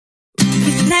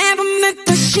met,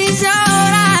 but she's all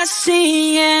I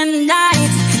see at night.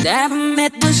 Never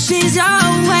met, but she's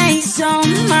always on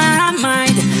my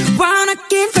mind. Wanna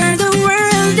give her the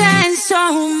world and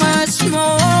so much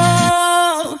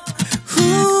more.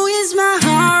 Who is my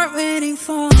heart waiting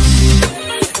for?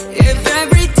 If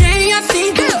every day I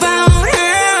think about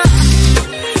her,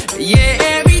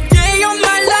 yeah, every day of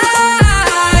my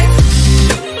life,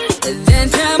 then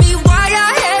tell me why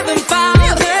I haven't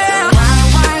found her.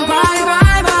 Why?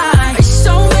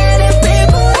 So many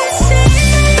people to see,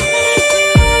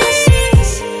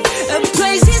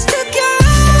 places to go.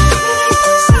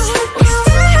 We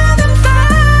still haven't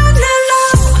found her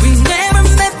love. We never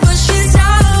met, but she's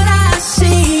all I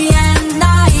see at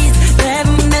night.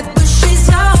 Never met, but she's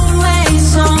always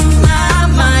on my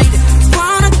mind.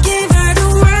 Wanna give her the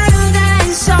world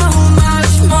and so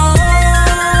much more.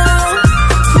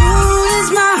 Who is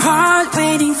my heart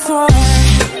waiting for?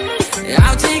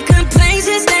 I'll take her place.